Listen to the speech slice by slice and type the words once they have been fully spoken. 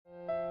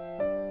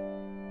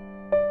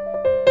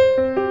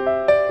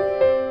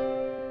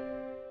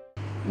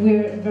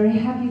very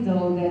happy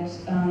though that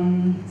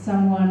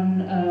someone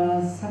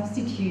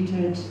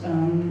substituted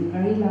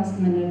very last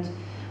minute.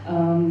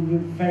 We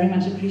very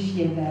much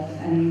appreciate that.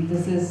 And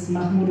this is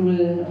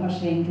Mahmoudul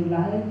Hossein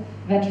Dulal,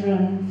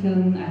 veteran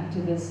film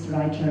activist,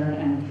 writer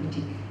and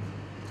critic.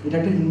 এটা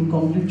একটা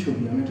incomplete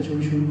ছবি। আমি একটা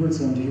ছবি শুরু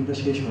করেছিলাম যে ছবিটা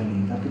শেষ হয়নি,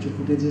 তার কিছু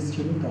ফুটেজেস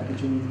ছিল, তার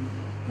কিছু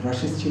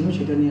রাশেস ছিল,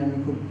 সেটা নিয়ে আমি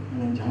খুব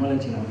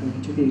ঝামেলায় ছিলাম। কোনো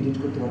কিছুকে এডিট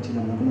করতে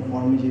পারছিলাম না, কোনো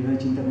ফর্মে যেভাবে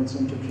চিন্তা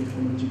করছিলাম ছবি শেষ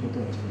কোনো কিছু করতে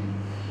পারছিলাম না।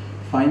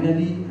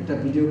 ফাইনালি একটা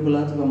ভিডিও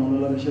কোলাজ বা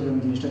মনোলগ হিসেবে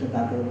আমি জিনিসটাকে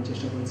দাঁড় করাবার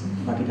চেষ্টা করেছি।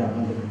 বাকিটা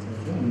আপনাদের কাছে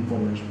আছে, আমি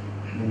পরে আসবো।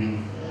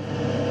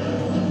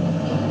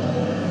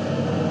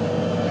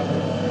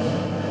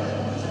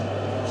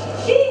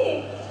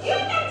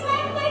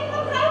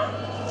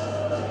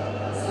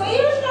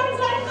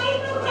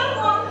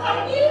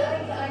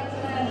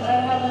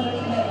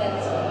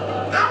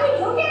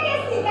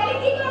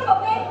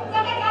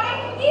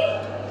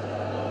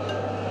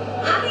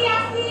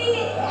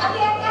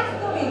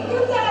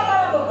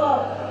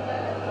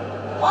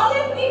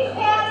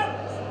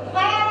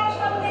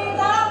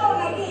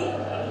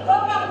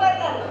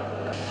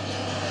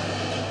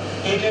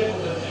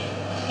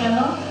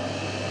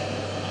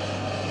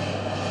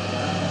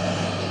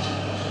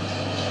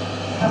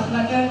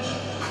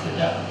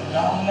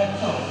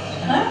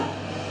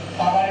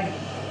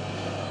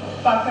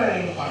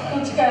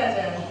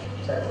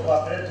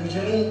 আপনারা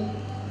দুজনেই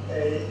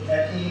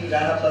একই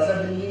রানা প্লাজা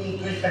বিল্ডিং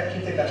দুই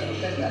ফ্যাক্টরিতে কাজ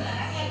করতেন না?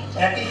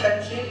 একই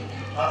ফ্যাক্টরি,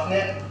 আপনি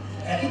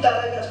একই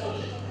তালায়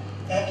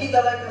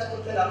কাজ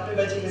করতেন, আপনি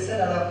বেঁচে গেছেন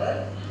আর আপনার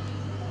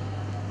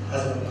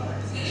হাজবেন্ড মারা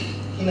গেছে।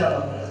 কি নাম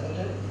আপনার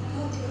হাজবেন্ডের?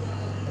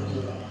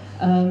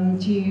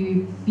 To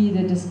be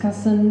the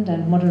discussant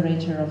and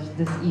moderator of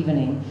this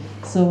evening.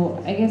 So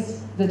I guess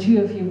the two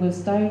of you will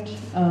start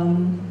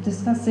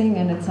discussing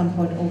and at some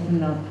point open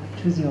up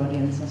to the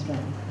audience as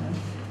well.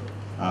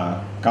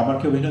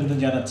 কামারকে অভিনন্দন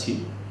জানাচ্ছি,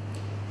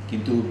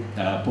 কিন্তু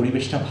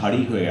পরিবেশটা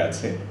ভারী হয়ে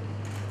আছে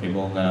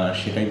এবং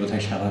সেটাই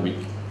বোধহয় স্বাভাবিক।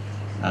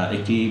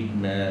 একটি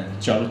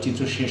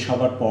চলচ্চিত্র শেষ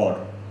হবার পর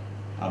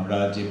আমরা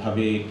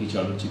যেভাবে একটি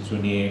চলচ্চিত্র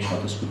নিয়ে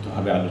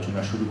স্বতঃস্ফূর্তভাবে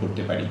আলোচনা শুরু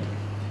করতে পারি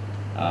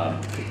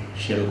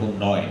সেরকম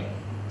নয়,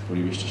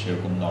 পরিবেশটা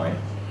সেরকম নয়।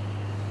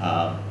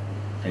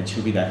 এই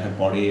ছবি দেখার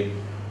পরে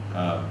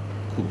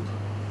খুব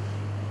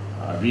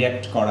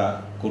রিয়্যাক্ট করা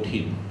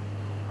কঠিন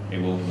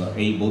এবং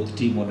এই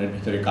বোধটি মনের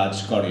ভিতরে কাজ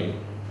করে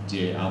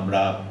যে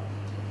আমরা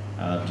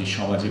যে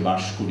সমাজে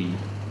বাস করি,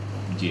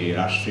 যে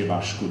রাষ্ট্রে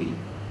বাস করি,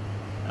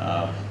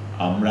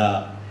 আমরা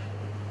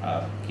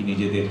কি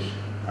নিজেদের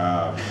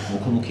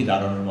মুখোমুখি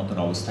দাঁড়ানোর মতন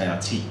অবস্থায়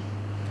আছি।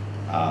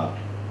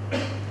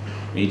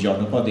 এই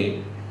জনপদে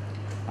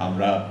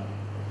আমরা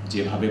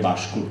যেভাবে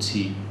বাস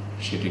করছি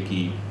সেটা কি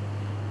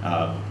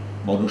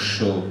মনুষ্য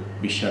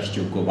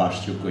বিশ্বাসযোগ্য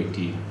বাসযোগ্য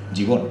একটি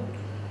জীবন?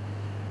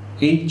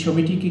 এই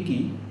ছবিটিকে কি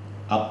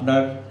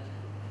আপনার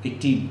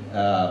একটি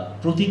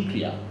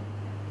প্রতিক্রিয়া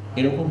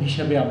এরকম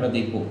হিসাবে আমরা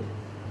দেখব,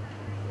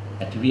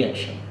 একটা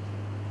রিয়াকশন?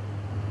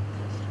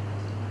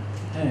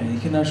 হ্যাঁ,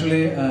 এখানে আসলে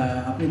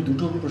আপনি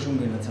দুটো প্রসঙ্গ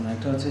এনেছেন।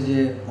 একটা হচ্ছে যে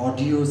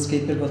অডিও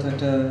স্কেপের কথা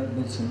একটা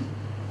বলছেন,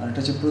 আর একটা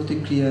হচ্ছে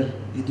প্রতিক্রিয়ার।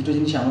 এই দুটো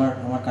জিনিস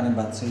আমার কানে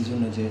বাজছে এই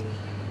জন্য যে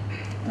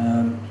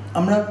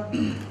আমরা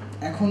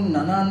এখন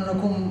নানান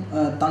রকম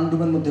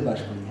তাণ্ডবের মধ্যে বাস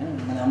করি। হ্যাঁ,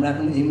 মানে আমরা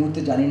এখন এই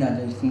মুহূর্তে জানি না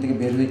যে এখান থেকে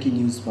বের হয়ে কি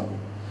নিউজ পাবো।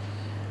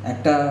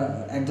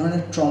 এক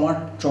ধরনের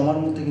ট্রমার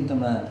মধ্যে কিন্তু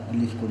আমরা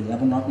লিভ করি,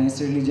 এবং নট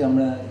নেসেসারিলি যে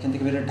আমরা এখান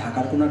থেকে বের হয়ে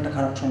ঢাকার কোনো একটা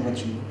খারাপ সংবাদ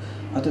শুনবো,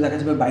 হয়তো দেখা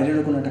যাবে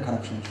বাইরেরও কোনো একটা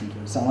খারাপ সংবাদ শুনতে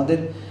পারছি। আমাদের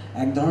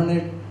এক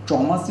ধরনের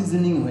ট্রমা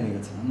সিজনিং হয়ে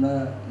গেছে। আমরা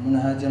মনে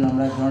হয় যেন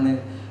আমরা এক ধরনের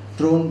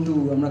প্রোন টু,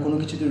 আমরা কোনো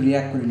কিছুতে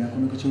রিয়্যাক্ট করি না,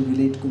 কোনো কিছু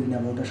রিলেট করি না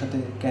বা ওটার সাথে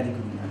ক্যারি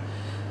করি না।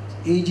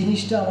 এই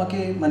জিনিসটা আমাকে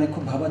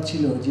খুব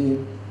ভাবাচ্ছিল যে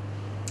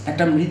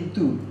একটা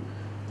মৃত্যু,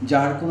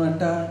 যার কোনো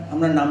একটা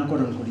আমরা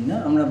নামকরণ করি না,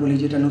 আমরা বলি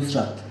যে এটা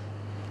নুসরাত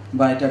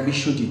বা এটা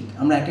বিশ্বজিৎ,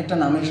 আমরা এক একটা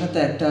নামের সাথে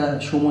একটা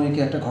সময়কে,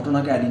 একটা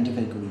ঘটনাকে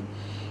আইডেন্টিফাই করি।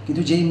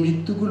 কিন্তু যেই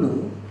মৃত্যুগুলো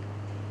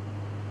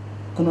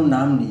কোনো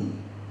নাম নেই,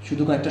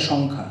 শুধু একটা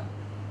সংখ্যা,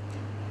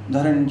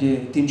 ধরেন যে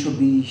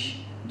 320,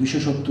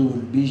 270,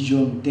 20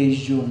 জন, 23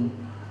 জন,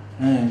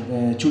 হ্যাঁ,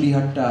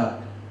 চুড়িহাট্টা,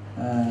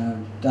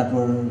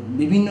 তারপর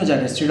বিভিন্ন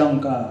জায়গায়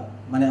শ্রীলঙ্কা,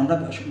 মানে আমরা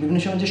বিভিন্ন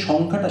সময় যে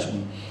সংখ্যাটা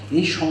শুনি,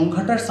 এই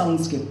সংখ্যাটার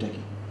সাউন্ডস্কেপটা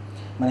কি?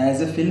 অ্যাজ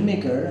এ ফিল্ম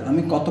মেকার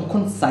আমি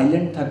কতক্ষণ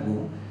সাইলেন্ট থাকবো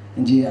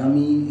যে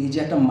আমি এই যে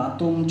একটা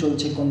মাতম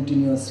চলছে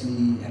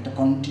কন্টিনিউয়াসলি,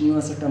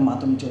 একটা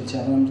মাতম চলছে,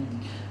 এবং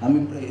আমি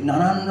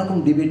নানান রকম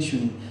ডিবেট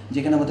শুনি,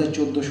 যেখানে বোধ হয়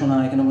 1400 না,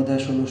 এখানে বোধ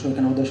হয় 1600,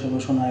 এখানে বোধ হয়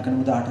 1600 না, এখানে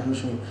বোধ হয়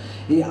 1800।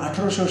 এই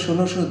 1800,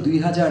 1600,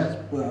 2000,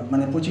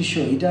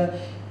 2500, এটা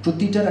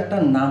প্রতিটার একটা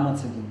নাম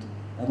আছে কিন্তু,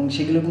 এবং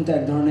সেগুলো কিন্তু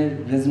এক ধরনের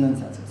রেজোনেন্স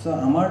আছে। সো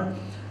আমার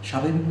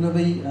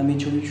স্বাভাবিকভাবেই আমি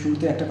ছবির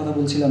শুরুতে একটা কথা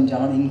বলছিলাম যে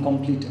আমার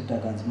ইনকমপ্লিট একটা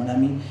কাজ,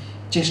 আমি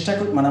চেষ্টা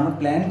করি, আমার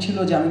প্ল্যান ছিল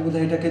যে আমি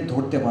বোধহয় এটাকে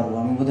ধরতে পারবো,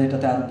 আমি বোধহয়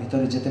এটাতে আরও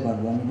ভিতরে যেতে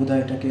পারবো, আমি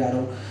বোধহয় এটাকে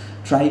আরও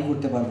ট্রাই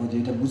করতে পারবো যে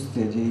এটা বুঝতে,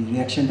 যে এই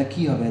রিয়াকশানটা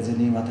কী হবে অ্যাজ এ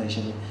নির্মাতা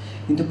হিসেবে।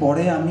 কিন্তু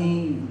পরে আমি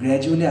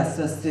গ্র্যাজুয়ালি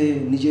আস্তে আস্তে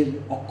নিজের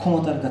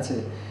অক্ষমতার কাছে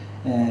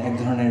এক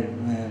ধরনের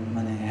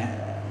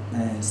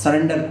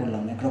সারেন্ডার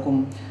করলাম, একরকম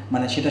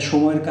মানে সেটা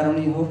সময়ের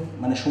কারণেই হোক,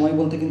 মানে সময়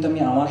বলতে কিন্তু আমি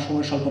আমার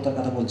সময় স্বল্পতার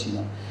কথা বলছি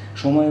না,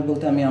 সময়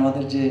বলতে আমি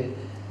আমাদের যে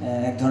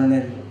এক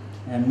ধরনের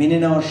মেনে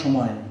নেওয়ার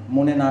সময়,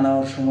 মনে না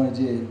নেওয়ার সময়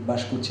যে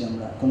বাস করছি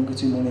আমরা, কোনো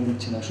কিছুই মনে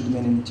নিচ্ছি না, শুধু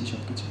মেনে নিচ্ছি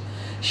সব কিছু,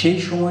 সেই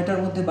সময়টার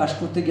মধ্যে বাস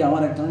করতে গিয়ে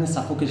আমার এক ধরনের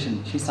সাফোকেশন,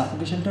 সেই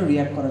সাফোকেশনটা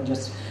রিয়াক্ট করার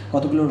জাস্ট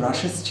কতগুলো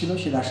রাশেস ছিল,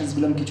 সেই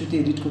রাশেসগুলো আমি কিছুতেই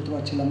এডিট করতে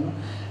পারছিলাম না।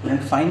 এবং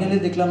ফাইনালি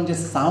দেখলাম যে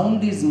সাউন্ড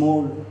ইজ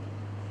মোর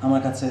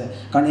আমার কাছে,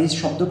 কারণ এই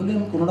শব্দগুলি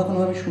আমি কোনো না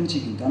কোনোভাবে শুনছি,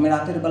 কিন্তু আমি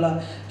রাতের বেলা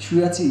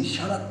শুয়ে আছি,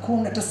 সারাক্ষণ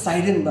একটা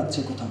সাইরেন বাজছে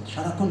কোথাও,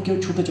 সারাক্ষণ কেউ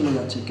ছুটে চলে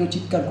যাচ্ছে, কেউ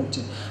চিৎকার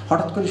করছে,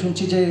 হঠাৎ করে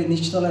শুনছি যে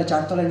নিচতলায়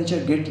 4 তলায়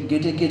নিচের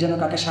গেটে কে যেন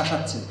কাকে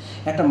শাসাচ্ছে,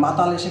 একটা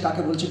মাতাল এসে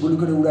কাকে বলছে গুলি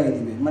করে উড়াই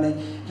দিবে, মানে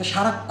এটা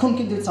সারাক্ষণ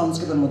কিন্তু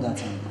সাউন্ডস্কেপের মধ্যে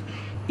আছে।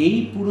 এই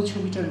পুরো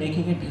ছবিটার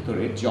মেকিংয়ের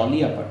ভেতরে জলি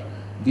আপার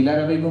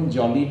দিলারা বেগম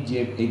জলির যে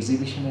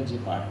এক্সিবিশনের যে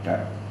পার্টটা,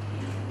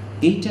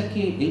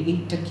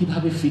 এইটা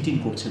কিভাবে ফিটিং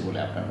করছে বলে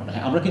আপনার মনে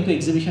হয়? আমরা কিন্তু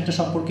এক্সিবিশনটা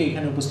সম্পর্কে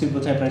এখানে উপস্থিত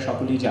বোধহয় প্রায়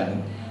সকলেই জানেন।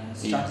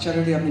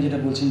 স্ট্রাকচারালি আপনি যেটা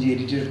বলছেন যে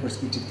এডিটের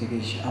পার্সপেক্টিভ থেকে,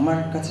 আমার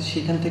কাছে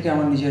সেখান থেকে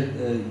আমার নিজের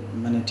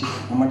মানে ঠিক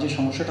আমার যে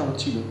সমস্যাটা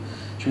হচ্ছিল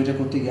সেটা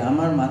করতে গিয়ে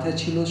আমার মাথায়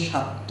ছিল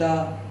 7টা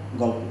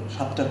গল্প,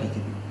 7টা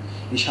পৃথিবী,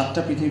 এই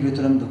 7টা পৃথিবীর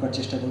ভেতরে আমি ঢোকার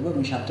চেষ্টা করবো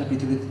এবং 7টা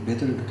পৃথিবীর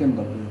ভেতরে ঢুকে আমি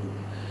গল্প করবো।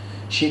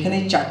 সেখানে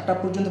এই 4টা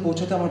পর্যন্ত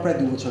পৌঁছতে আমার প্রায়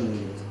 2 বছর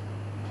লেগে গেছে।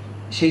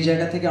 সেই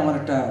জায়গা থেকে আমার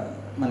একটা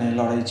মানে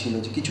লড়াই ছিল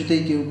যে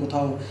কিছুতেই কেউ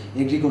কোথাও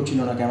এগ্রি করছিল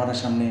না ক্যামেরার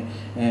সামনে,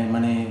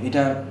 মানে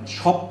এটা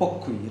সব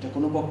পক্ষই, এটা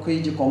কোনো পক্ষই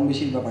যে কম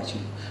বেশির ব্যাপার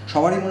ছিল,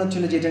 সবারই মনে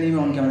হচ্ছিল যে এটা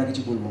নিয়ে অন ক্যামেরা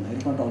কিছু বলবো না,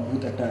 এরকম একটা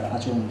অদ্ভুত একটা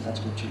আচরণ কাজ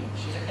করছিল।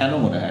 কেন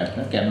মনে হয়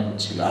আপনার, কেন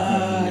হচ্ছিল?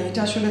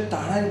 এটা আসলে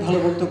তারাই ভালো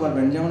বলতে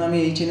পারবেন। যেমন আমি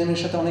এই চ্যানেলের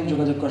সাথে অনেক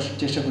যোগাযোগ করার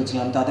চেষ্টা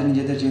করছিলাম, তাদের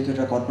নিজেদের যেহেতু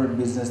এটা কর্পোরেট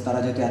বিজনেস, তারা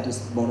যেহেতু এত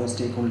বড়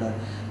স্টেক হোল্ডার,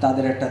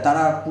 তাদের একটা,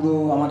 তারা পুরো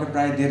আমাকে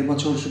প্রায় 1.5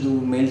 বছর শুধু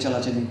মেইল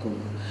চালাচালি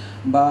করলো।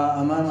 বা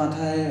আমার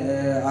মাথায়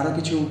আরও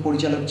কিছু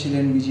পরিচালক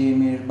ছিলেন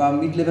বিজিএমের বা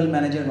মিড লেভেল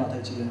ম্যানেজার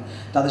মাথায় ছিলেন,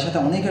 তাদের সাথে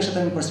অনেকের সাথে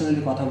আমি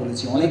পার্সোনালি কথা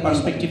বলেছি, অনেক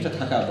পার্সপেক্টিভটা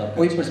থাকা দরকার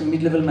ওই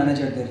মিড লেভেল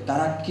ম্যানেজারদের,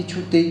 তারা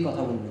কিছুতেই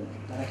কথা বলবেন।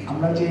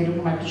 আমরা যে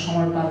এরকম একটা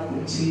সময় পার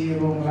করছি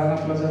এবং রানা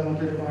প্লাজার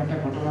মধ্যে এরকম একটা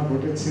ঘটনা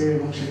ঘটেছে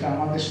এবং সেটা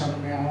আমাদের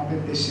সামনে, আমাদের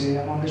দেশে,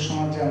 আমাদের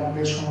সমাজে,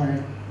 আমাদের সময়ে,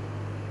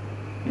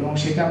 এবং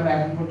সেটা আমরা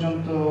এখন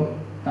পর্যন্ত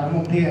তার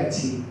মধ্যেই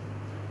আছি।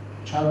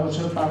 6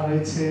 বছর পার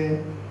হয়েছে।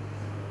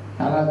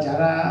 তারা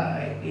যারা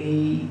এই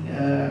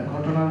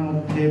ঘটনার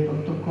মধ্যে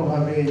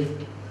প্রত্যক্ষভাবে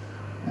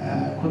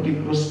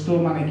ক্ষতিগ্রস্ত,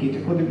 মানে কি এটা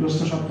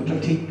ক্ষতিগ্রস্ত শব্দটা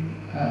ঠিক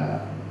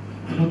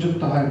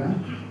উপযুক্ত হয় না,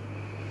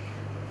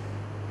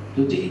 তো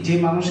যে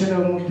মানুষের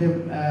মধ্যে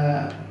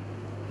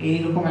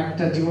এইরকম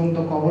একটা জীবন্ত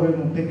কবরের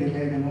মধ্যে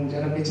গেলেন এবং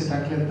যারা বেঁচে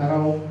থাকলেন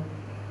তারাও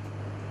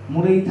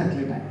মরেই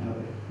থাকলেন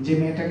একভাবে। যে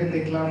মেয়েটাকে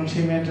দেখলাম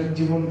সেই মেয়েটার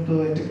জীবন তো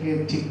এটাকে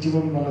ঠিক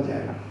জীবন বলা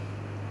যায় না,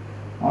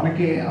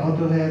 অনেকে আহত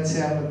হয়েছে।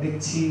 আমরা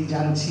দেখছি,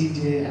 জানছি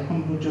যে এখন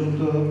পর্যন্ত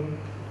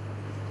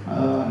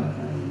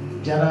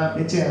যারা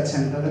বেঁচে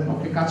আছেন তাদের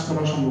পক্ষে কাজ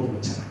করা সম্ভব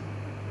হচ্ছে না,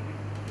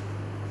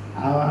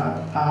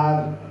 আর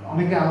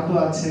অনেকে আহত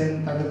আছেন,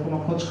 তাদের কোনো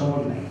খোঁজ খবর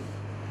নেই।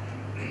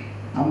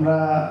 আমরা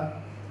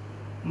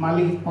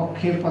মালিক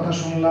পক্ষের কথা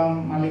শুনলাম,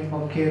 মালিক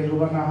পক্ষের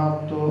রুবানা হক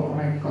তো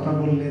অনেক কথা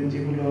বললেন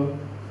যেগুলো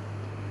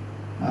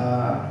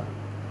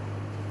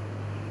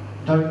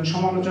ধরেন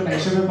সমালোচনা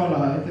হিসেবে বলা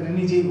হয়, তিনি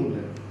নিজেই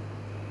বললেন।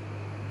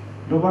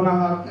 রুবানা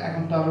হক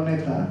এখন তো আরো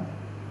নেতা,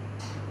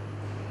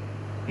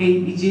 এই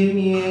বিজে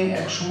নিয়ে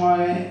এক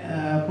সময়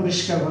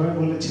পরিষ্কারভাবে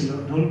বলেছিল,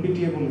 ঢোল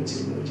পিটিয়ে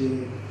বলেছিল যে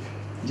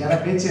যারা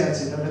বেঁচে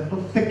আছে তাদের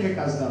প্রত্যেককে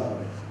কাজ দেওয়া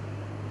হবে,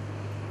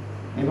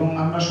 এবং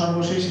আমরা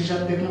সর্বশেষ হিসাব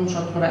দেখলাম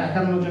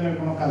 51 জনের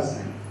কোনো কাজ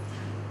নেই।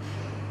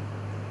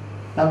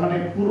 তার মানে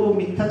পুরো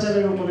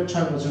মিথ্যাচারের উপরে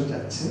 6 বছর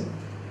যাচ্ছে।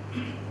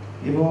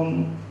 এবং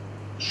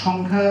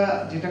সংখ্যা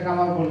যেটা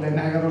কামাল বললেন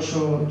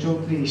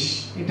 1134,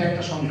 এটা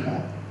একটা সংখ্যা।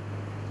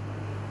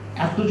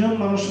 এতজন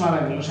মানুষ মারা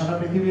গেল, সারা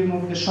পৃথিবীর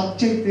মধ্যে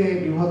সবচেয়ে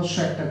বিভৎস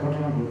একটা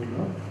ঘটনা ঘটল।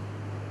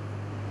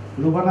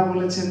 রুবানা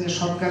বলেছেন যে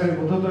সরকারের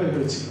বোধোদয়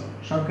হয়েছিল,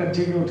 সরকার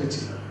জেগে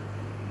উঠেছিল,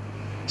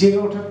 জেগে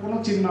ওঠার কোনো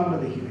চিহ্ন আমরা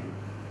দেখিনি।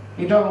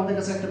 এটাও আমাদের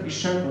কাছে একটা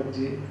বিস্ময়কর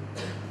যে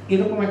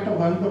এরকম একটা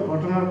ভয়ঙ্কর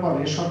ঘটনার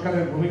পরে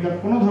সরকারের ভূমিকার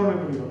কোনো ধরনের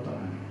পরিবর্তন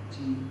হয়নি।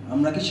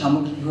 আমরা কি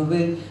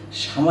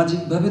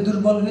সামাজিকভাবে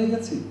দুর্বল হয়ে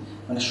গেছি?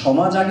 মানে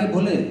সমাজ আগে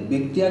বলে,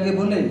 ব্যক্তি আগে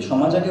বলে,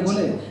 সমাজ আগে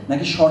বলে,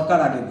 নাকি সরকার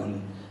আগে বলে?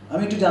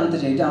 আমি একটু জানতে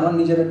চাই, এটা আমার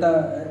নিজের একটা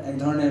এক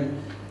ধরনের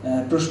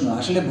প্রশ্ন।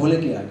 আসলে বলে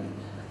কে আগে,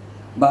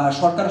 বা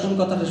সরকার কোন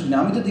কথাটা শুনে?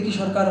 আমি তো দেখি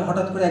সরকার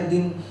হঠাৎ করে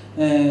একদিন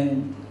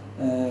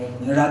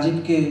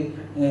রাজীবকে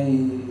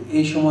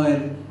এই সময়ের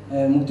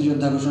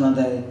মুক্তিযোদ্ধা ঘোষণা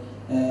দেয়,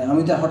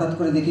 আমি তো হঠাৎ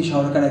করে দেখি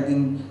সরকার একদিন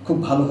খুব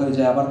ভালো হয়ে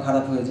যায়, আবার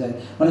খারাপ হয়ে যায়।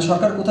 মানে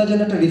সরকার কোথায় যেন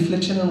একটা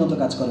রিফ্লেকশনের মতো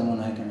কাজ করে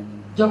মনে হয়। কেন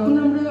যখন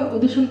আমরা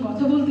ওদের সঙ্গে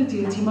কথা বলতে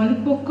চেয়েছি, মালিক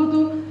পক্ষ তো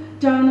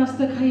চা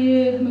নাস্তা খাইয়ে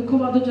খুব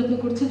আদর যত্ন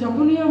করছে।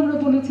 যখনই আমরা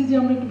বলেছি যে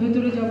আমরা একটু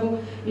ভেতরে যাব,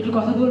 একটু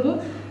কথা বলবো,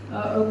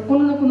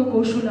 কোনো না কোনো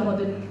কৌশল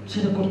আমাদের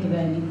সেটা করতে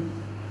দেয়নি।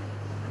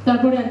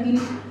 তারপরে একদিন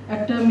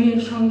একটা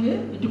মেয়ের সঙ্গে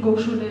একটু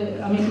কৌশলে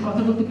আমি একটু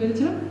কথা বলতে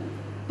পেরেছিলাম।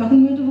 তখন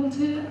মেয়েটা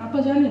বলছে, আপা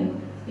জানেন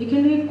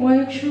এখানে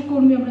কয়েকশো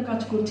কর্মী আমরা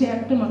কাজ করছি,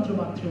 একটা মাত্র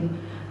বাথরুম,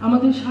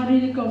 আমাদের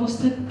শারীরিক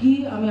অবস্থা কি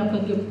আমি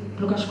আপনাকে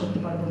প্রকাশ করতে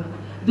পারবো না।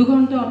 2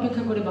 ঘন্টা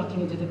অপেক্ষা করে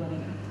বাথরুমে যেতে পারি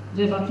না,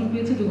 যে বাথরুম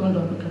পেয়েছে 2 ঘন্টা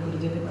অপেক্ষা করে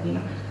যেতে পারি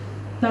না।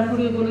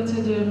 তারপরে বলেছে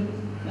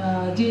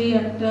যে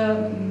একটা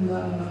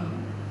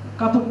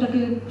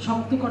কাপড়টাকে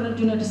শক্ত করার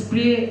জন্য একটা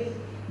স্প্রে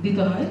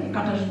দিতে হয়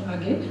কাটার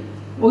আগে,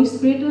 ওই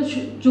স্প্রেটা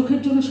চোখের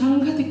জন্য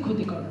সাংঘাতিক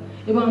ক্ষতিকর,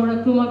 এবং আমরা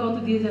ক্রমাগত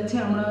দিয়ে যাচ্ছি,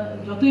 আমরা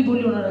যতই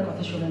বলি ওনারা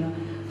কথা শোনে না।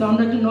 তো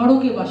আমরা একটা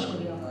নরকে বাস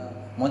করি।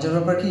 মজার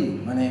ব্যাপার কি,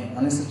 মানে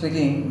অনেস্টলি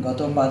স্পিকিং গত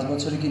 5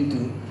 বছরে কিন্তু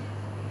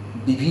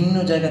বিভিন্ন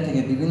জায়গা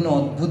থেকে বিভিন্ন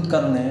অদ্ভুত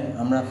কারণে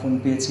আমরা ফোন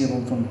পেয়েছি এবং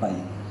ফোন পাই।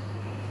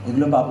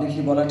 এগুলো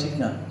পাবলিকলি বলা ঠিক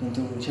না,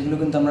 কিন্তু সেগুলো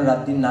কিন্তু আমরা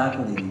রাত দিন না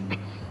করে দিই।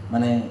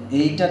 মানে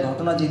এইটা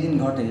ঘটনা যেদিন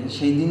ঘটে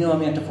সেই দিনেও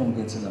আমি একটা ফোন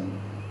পেয়েছিলাম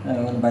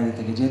বাইরে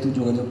থেকে, যেহেতু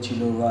যোগাযোগ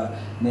ছিল বা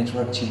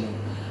নেটওয়ার্ক ছিল,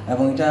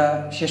 এবং এটা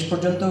শেষ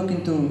পর্যন্তও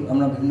কিন্তু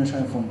আমরা বিভিন্ন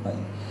সময় ফোন পাই।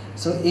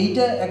 সো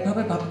এইটা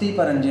একভাবে ভাবতেই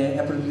পারেন যে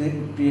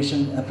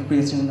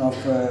অ্যাপ্রোপ্রিয়েশন অফ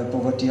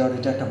পভার্টি, আর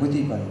এটা একটা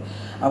হইতেই পারে।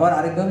 আবার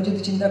আরেকভাবে যদি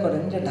চিন্তা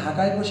করেন যে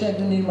ঢাকায় বসে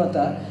একজন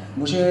নির্মাতা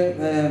বসে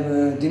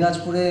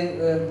দিনাজপুরে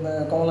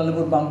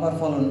কমলালেবুর বাম্পার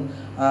ফলন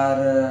আর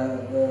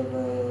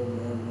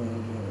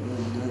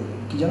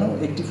কি যেন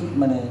একটি ফুল,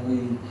 মানে ওই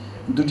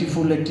 2টি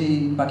ফুল একটি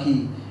পাখি,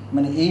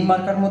 মানে এই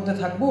মার্কার মধ্যে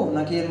থাকবো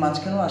নাকি এর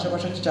মাঝখানেও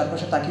আশেপাশে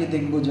চারপাশে তাকিয়ে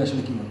দেখবো যে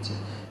আসলে কী হচ্ছে।